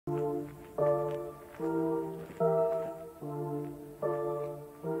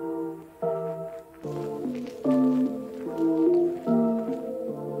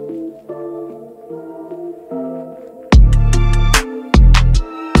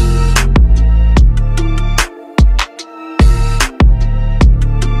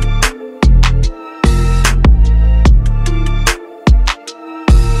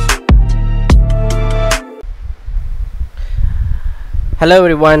Hello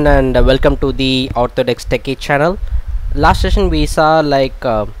everyone and welcome to the Orthodox Techie channel. Last session we saw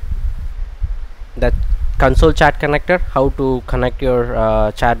the console chat connector, how to connect your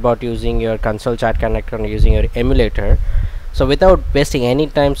chatbot using your console chat connector and using your emulator. So without wasting any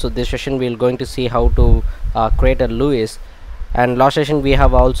time, so this session we're going to see how to create a LUIS. And last session we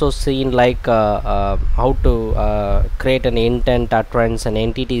have also seen how to create an intent, utterance and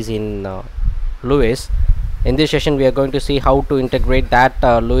entities in LUIS. In this session we are going to see how to integrate that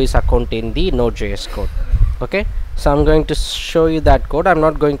LUIS account in the Node.js code. Okay, so I'm going to show you that code. I'm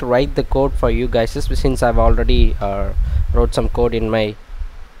not going to write the code for you guys since I've already wrote some code in my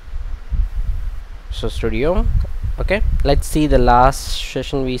studio. Okay, let's see the last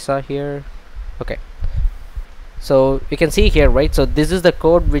session we saw here. Okay, so you can see here, right? So this is the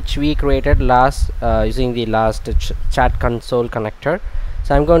code which we created last using the last chat console connector.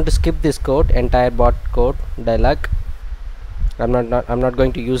 So I'm going to skip this code, entire bot code dialog. I'm not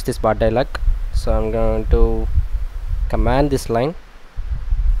going to use this bot dialog, so I'm going to command this line.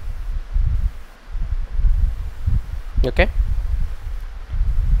 Okay,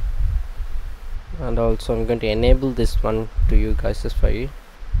 and also I'm going to enable this one to you guys for you,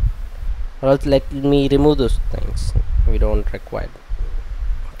 or else let me remove those things we don't require.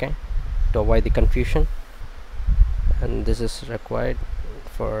 Okay, to avoid the confusion, and this is required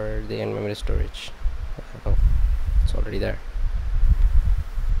for the in-memory storage. Oh, it's already there.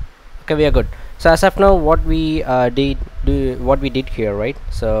 Okay, we are good. So as of now, what we did here, right?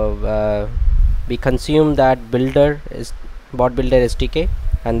 So we consume that bot builder SDK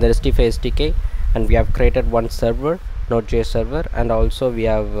and the Restify SDK, and we have created one server, Node.js server, and also we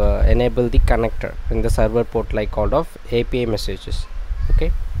have enabled the connector in the server port like called of API messages.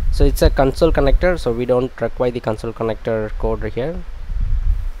 Okay, so it's a console connector, so we don't require the console connector code here,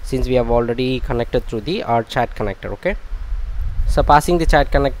 since we have already connected through the our chat connector. Okay, so passing the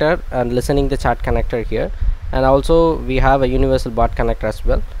chat connector and listening the chat connector here, and also we have a universal bot connector as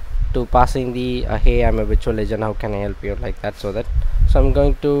well to passing the hey, I'm a virtual agent, how can I help you, like that. So I'm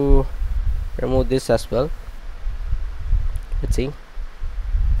going to remove this as well. Let's see.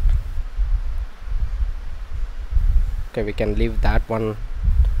 Okay, we can leave that one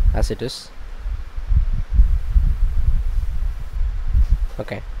as it is.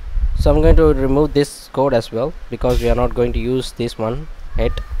 Okay, so I'm going to remove this code as well, because we are not going to use this one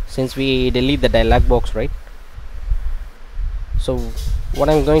yet, since we delete the dialog box, right? So what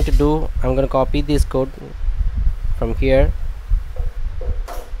I'm going to do, I'm going to copy this code from here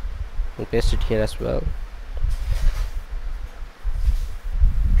and paste it here as well.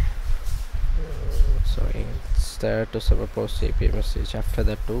 Sorry, it's there to server post API message. After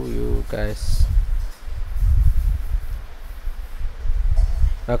that too, you guys.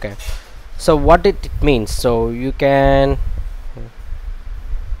 Okay, so what it means, so you can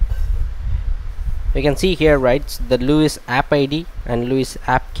see here, right? The LUIS app ID and LUIS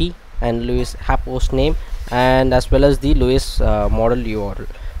app key and LUIS app host name, and as well as the LUIS model URL.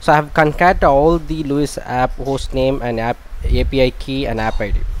 So I have concatenated all the LUIS app host name and app API key and app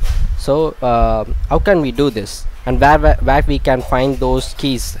ID. So how can we do this, and where we can find those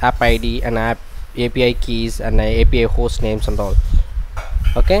keys, app ID and app API keys and API host names and all.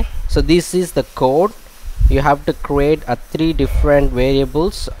 Okay, so this is the code. You have to create a 3 different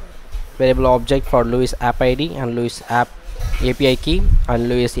variable object for LUIS app ID and LUIS app API key and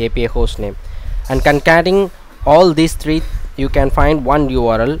LUIS API host name, and concatenating all these 3, you can find one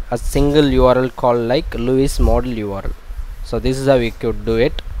URL, a single URL called like LUIS model URL. So this is how we could do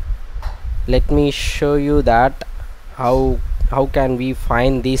it. Let me show you that how can we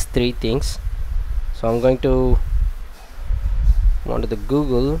find these 3 things. So I'm going to go to the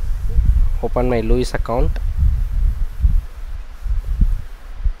Google, open my LUIS account,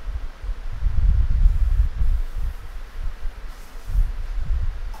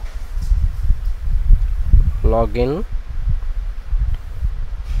 login.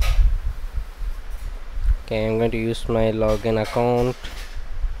 Okay, I'm going to use my login account.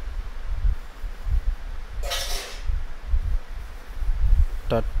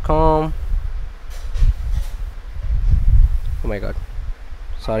 .com. Oh my god,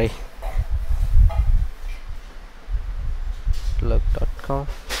 sorry. Look.com.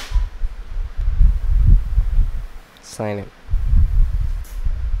 Sign in.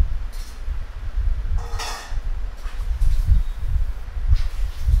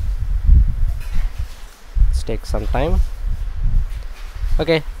 Let's take some time.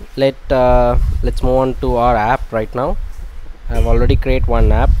 Okay, let's move on to our app right now. I've already created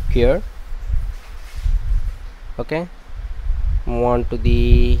one app here. Okay, move on to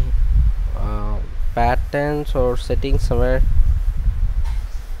the patterns or settings somewhere.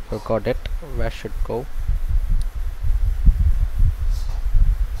 Forgot it. Where should go?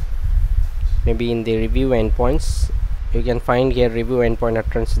 Maybe in the review endpoints. You can find here review endpoint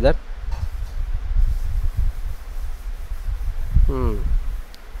utterance there.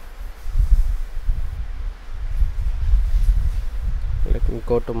 Let me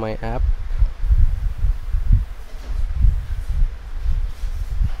go to my app.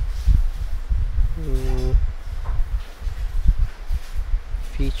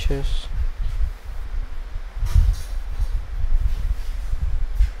 Features.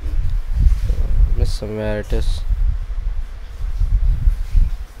 Miss somewhere it is.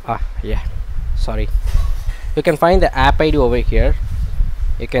 Yeah, sorry. You can find the app ID over here.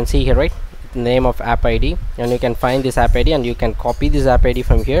 You can see here, right, name of app ID, and you can find this app ID and you can copy this app ID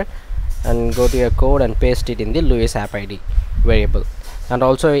from here and go to your code and paste it in the Lewis app ID variable. And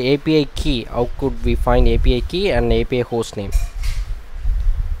also API key. How could we find API key and API host name?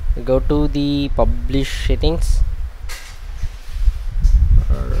 Go to the publish settings,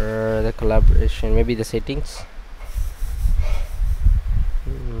 or the collaboration, maybe the settings.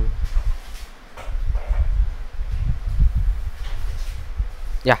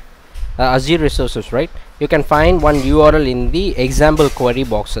 Yeah, Azure resources, right? You can find one URL in the example query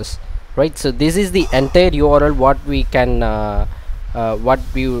boxes, right? So this is the entire URL what we can what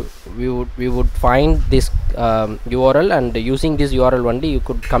we would find this URL, and using this URL only you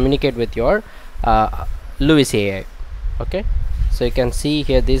could communicate with your Lewis AI. Okay, so you can see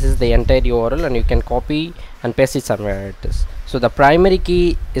here this is the entire URL and you can copy and paste it somewhere it is. So the primary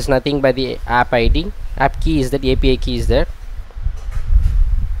key is nothing but the app ID, app key is that, API key is there.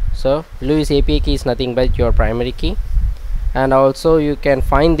 So Lewis API key is nothing but your primary key, and also you can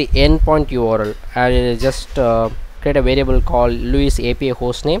find the endpoint URL. I'll just create a variable called Lewis API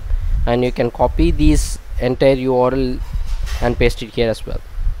hostname, and you can copy this entire URL and paste it here as well.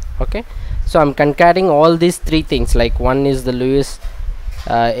 Okay, so I'm concatenating all these three things, like one is the Lewis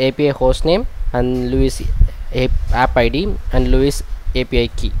API hostname and Lewis app ID and Lewis API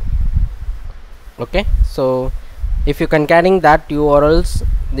key. Okay, so if you concatenating that URLs,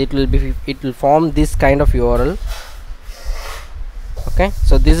 it will form this kind of URL. Okay,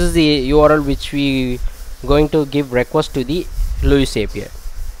 so this is the URL which we going to give request to the Lewis API.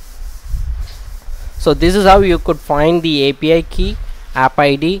 So this is how you could find the API key, app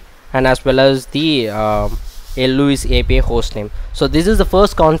ID, and as well as the a Lewis API hostname. So this is the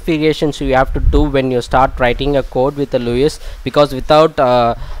first configuration you have to do when you start writing a code with a Lewis, because without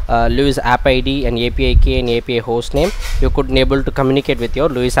Lewis app ID and API key and API hostname, you couldn't able to communicate with your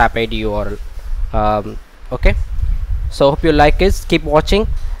Lewis app ID URL. Okay, so hope you like it. Keep watching.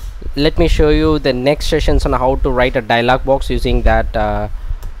 Let me show you the next sessions on how to write a dialog box using that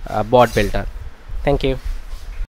bot builder. Thank you.